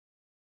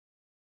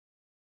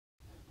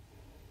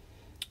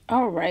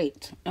All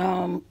right.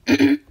 We're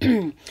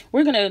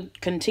going to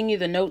continue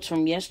the notes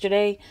from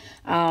yesterday.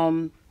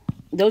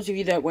 Those of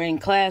you that were in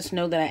class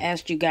know that I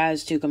asked you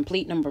guys to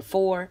complete number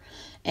 4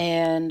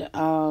 and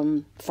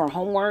for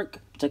homework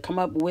to come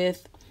up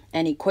with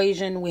an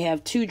equation. We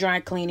have 2 dry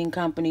cleaning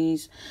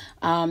companies.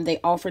 They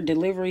offer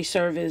delivery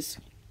service,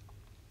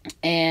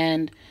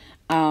 and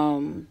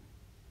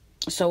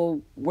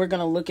so we're going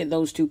to look at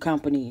those 2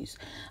 companies.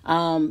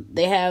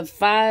 They have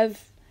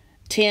 5,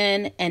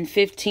 10, and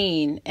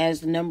 15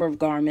 as the number of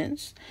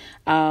garments.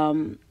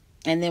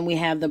 And then we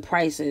have the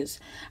prices.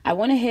 I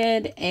went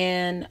ahead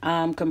and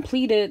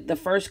completed the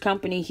first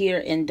company here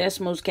in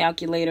Desmos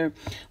Calculator.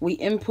 We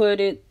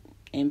inputted.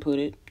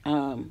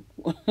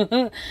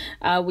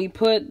 We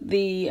put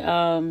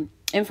the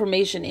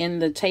information in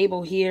the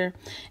table here,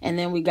 and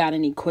then we got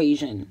an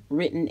equation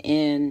written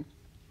in.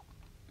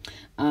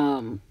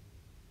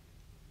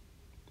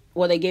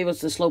 Well, they gave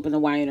us the slope and the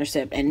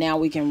y-intercept, and now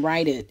we can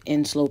write it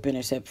in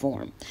slope-intercept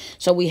form.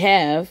 So we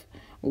have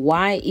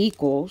y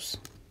equals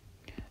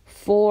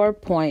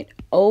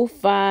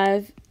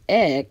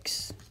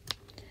 4.05x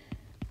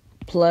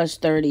plus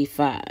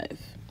 35.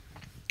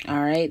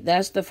 All right,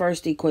 that's the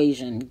first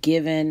equation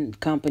given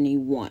company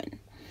 1.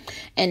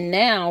 And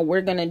now we're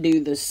going to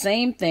do the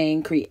same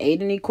thing,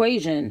 create an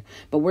equation,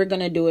 but we're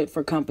going to do it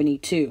for company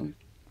 2.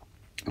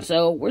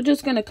 So we're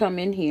just going to come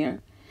in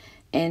here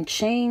and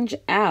change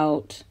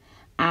out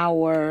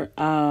our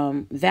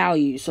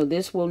value. So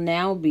this will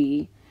now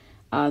be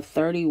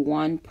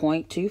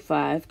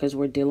 31.25 because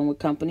we're dealing with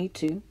company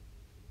 2.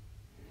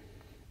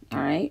 All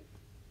right.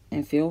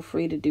 And feel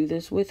free to do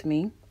this with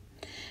me.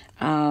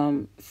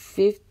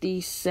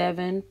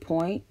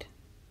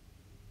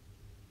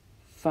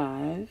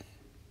 57.5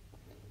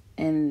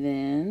 and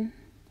then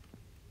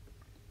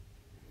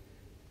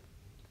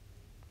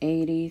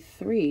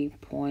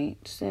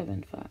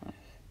 83.75.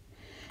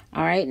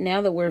 All right,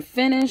 now that we're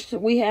finished,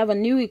 we have a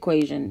new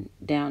equation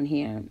down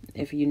here,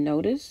 if you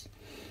notice.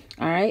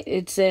 All right,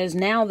 it says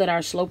now that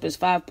our slope is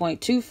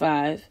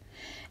 5.25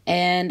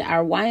 and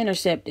our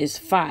y-intercept is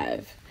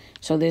 5.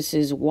 So this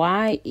is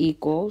y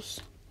equals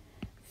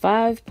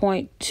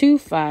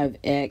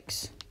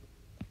 5.25x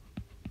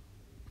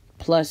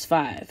plus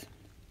 5.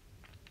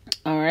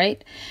 All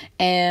right,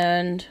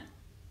 and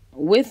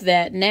with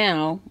that,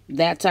 now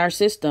that's our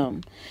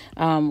system.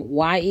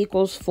 Y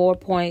equals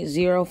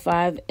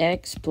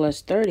 4.05x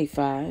plus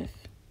 35,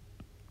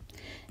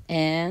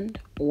 and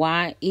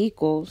y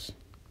equals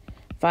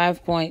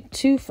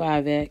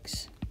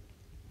 5.25x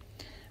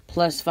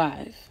plus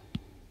 5.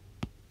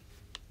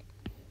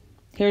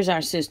 Here's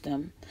our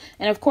system.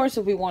 And of course,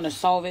 if we want to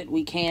solve it,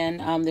 we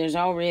can. There's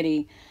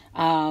already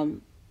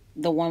the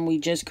one we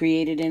just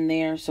created in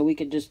there, so we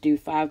could just do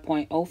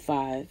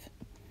 5.05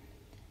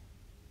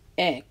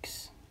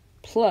 x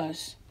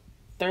plus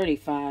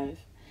 35,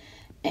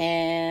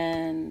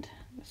 and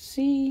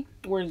see,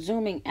 we're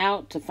zooming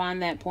out to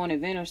find that point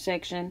of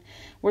intersection.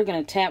 We're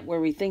going to tap where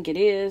we think it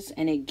is,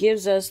 and it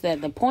gives us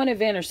that the point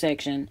of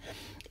intersection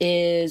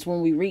is when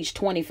we reach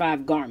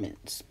 25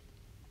 garments.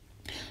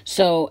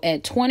 So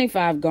at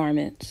 25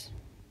 garments,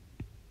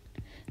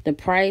 the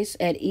price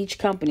at each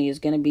company is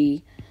going to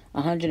be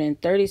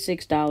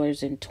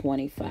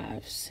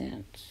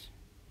 $136.25.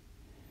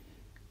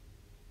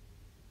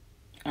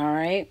 All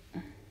right.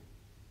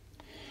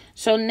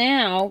 So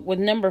now with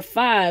number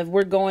 5,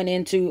 we're going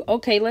into,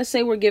 okay, let's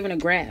say we're given a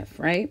graph,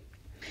 right?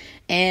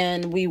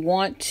 And we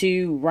want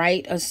to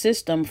write a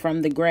system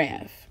from the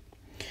graph.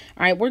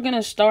 All right, we're going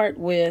to start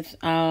with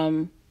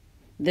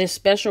this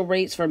special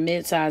rates for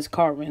mid-size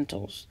car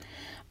rentals.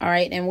 All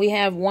right, and we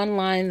have one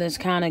line that's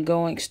kind of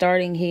going,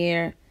 starting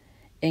here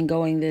and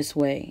going this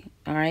way.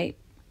 All right.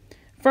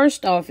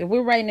 First off, if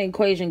we're writing an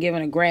equation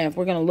given a graph,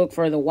 we're going to look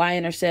for the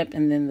y-intercept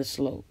and then the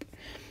slope.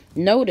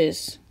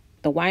 Notice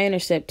the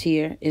y-intercept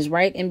here is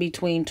right in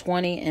between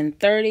 20 and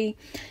 30.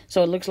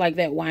 So it looks like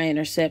that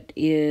y-intercept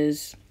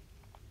is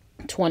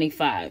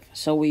 25.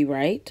 So we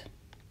write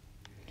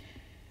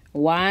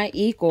y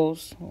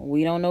equals,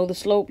 we don't know the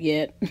slope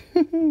yet,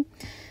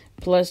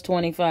 plus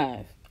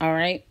 25. All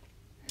right.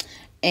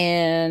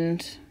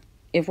 And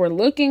if we're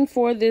looking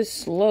for this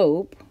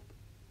slope,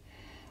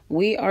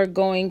 we are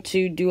going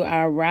to do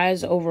our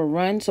rise over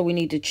run. So we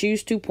need to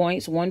choose 2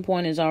 points. 1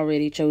 point is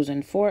already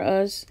chosen for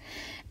us.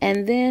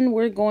 And then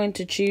we're going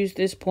to choose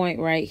this point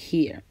right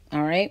here.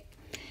 All right.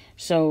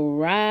 So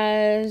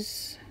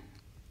rise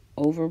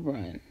over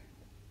run.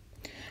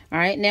 All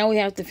right. Now we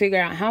have to figure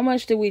out how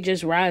much did we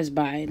just rise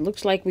by. It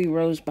looks like we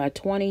rose by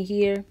 20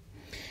 here.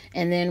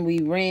 And then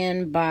we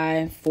ran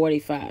by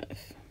 45.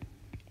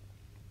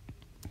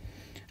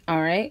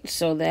 All right.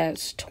 So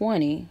that's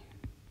 20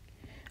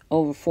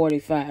 over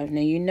 45.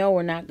 Now, you know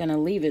we're not going to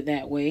leave it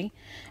that way.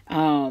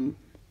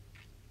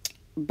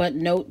 But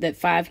note that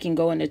 5 can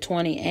go into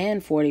 20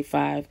 and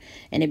 45,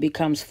 and it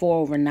becomes 4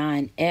 over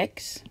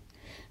 9x.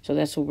 So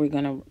that's what we're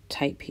going to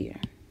type here.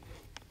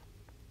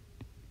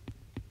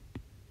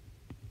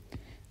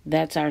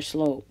 That's our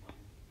slope.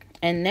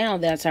 And now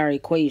that's our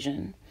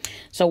equation.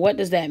 So what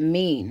does that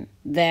mean?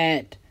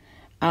 That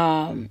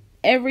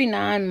every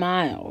 9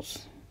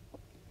 miles,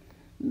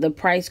 the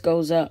price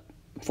goes up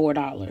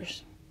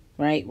 $4,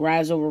 right?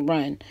 Rise over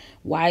run.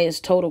 Y is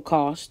total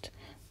cost,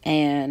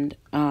 and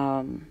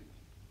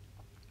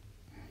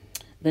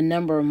the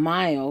number of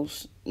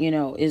miles,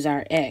 is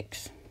our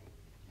X.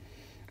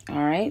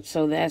 All right,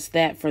 so that's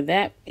that for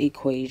that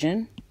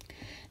equation.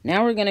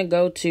 Now we're going to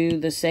go to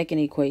the second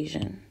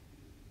equation.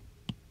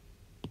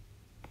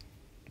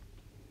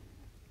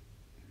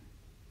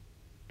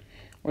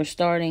 We're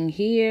starting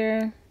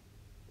here,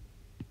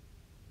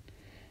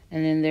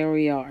 and then there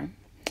we are.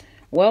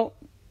 Well,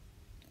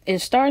 it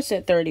starts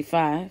at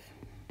 35.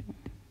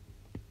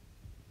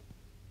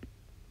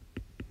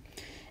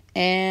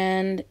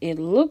 And it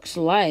looks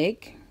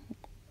like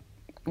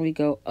we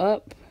go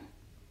up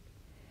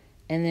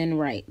and then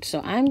right. So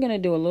I'm going to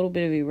do a little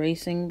bit of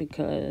erasing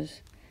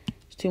because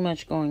there's too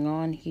much going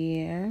on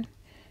here.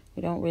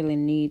 We don't really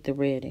need the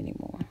red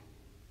anymore.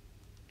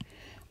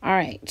 All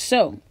right,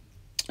 so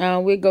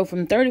we go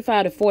from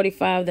 35 to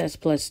 45. That's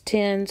plus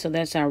 10, so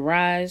that's our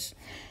rise,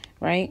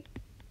 right?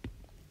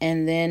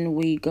 And then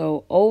we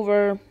go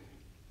over.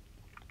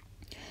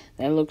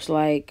 That looks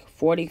like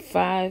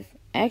 45.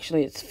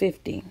 Actually, it's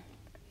 50.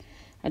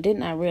 I did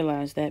not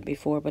realize that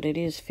before, but it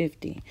is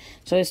 50.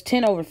 So it's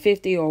 10 over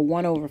 50 or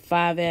 1 over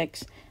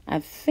 5x. I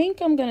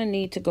think I'm going to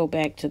need to go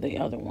back to the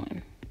other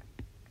one,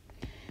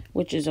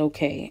 which is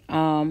okay.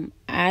 I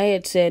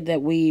had said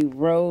that we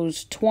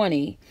rose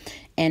 20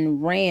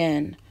 and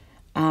ran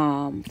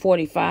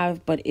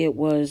 45, but it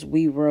was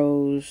we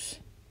rose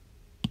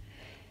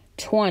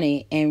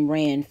 20 and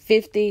ran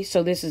 50.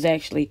 So this is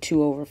actually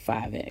 2 over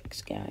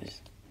 5x,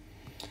 guys.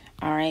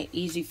 All right,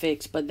 easy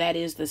fix, but that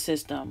is the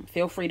system.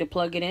 Feel free to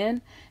plug it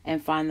in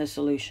and find the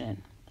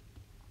solution.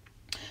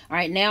 All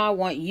right, now I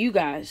want you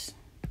guys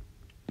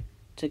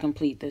to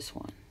complete this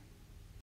one.